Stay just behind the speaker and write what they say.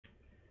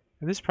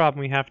In this problem,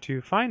 we have to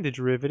find the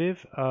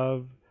derivative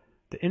of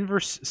the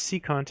inverse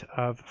secant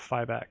of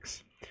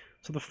 5x.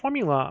 So the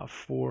formula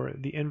for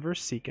the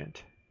inverse secant,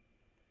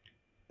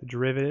 the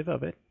derivative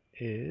of it,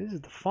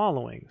 is the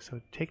following. So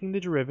taking the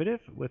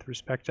derivative with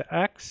respect to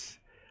x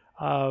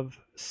of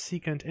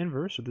secant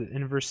inverse, or the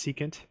inverse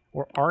secant,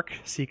 or arc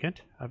secant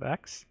of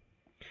x,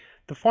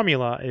 the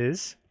formula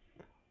is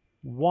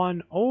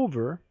 1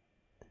 over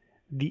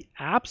the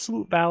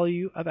absolute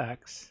value of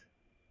x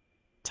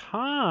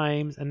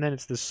times, and then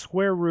it's the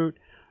square root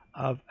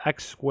of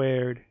x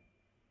squared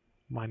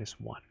minus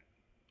 1.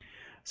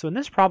 So in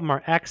this problem,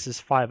 our x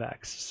is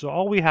 5x. So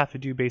all we have to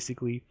do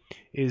basically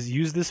is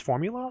use this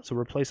formula, so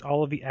replace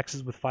all of the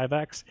x's with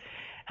 5x,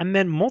 and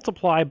then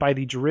multiply by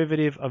the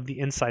derivative of the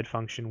inside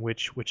function,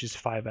 which is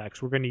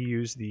 5x. We're going to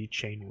use the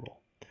chain rule.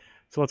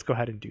 So let's go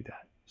ahead and do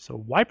that.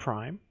 So y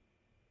prime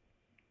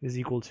is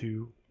equal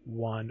to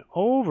 1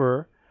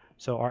 over,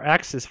 so our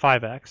x is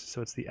 5x,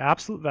 so it's the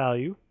absolute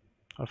value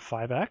of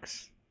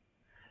 5x,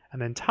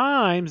 and then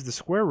times the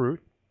square root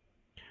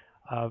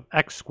of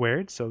x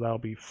squared, so that'll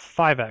be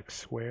 5x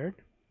squared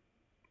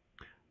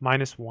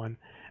minus 1,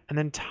 and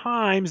then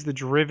times the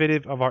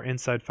derivative of our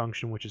inside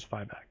function, which is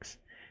 5x.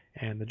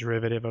 And the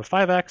derivative of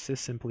 5x is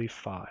simply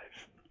 5.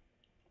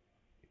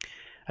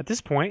 At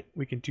this point,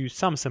 we can do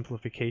some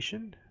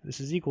simplification. This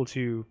is equal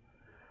to,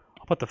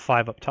 I'll put the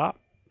 5 up top.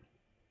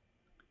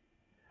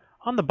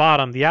 On the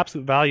bottom, the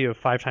absolute value of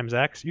 5 times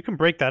x, you can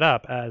break that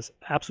up as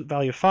absolute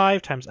value of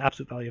 5 times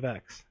absolute value of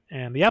x.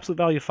 And the absolute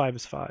value of 5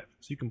 is 5.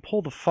 So you can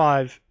pull the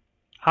 5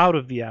 out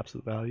of the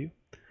absolute value.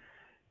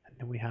 And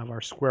then we have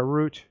our square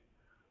root.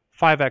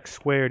 5x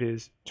squared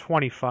is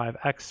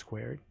 25x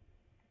squared.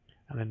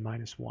 And then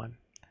minus 1.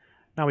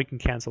 Now we can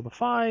cancel the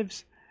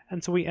 5's.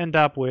 And so we end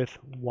up with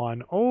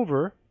 1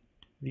 over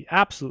the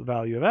absolute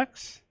value of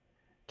x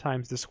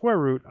times the square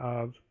root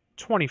of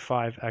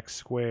 25x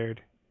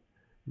squared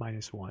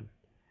minus 1.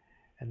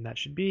 And that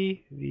should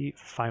be the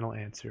final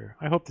answer.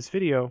 I hope this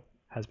video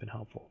has been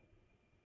helpful.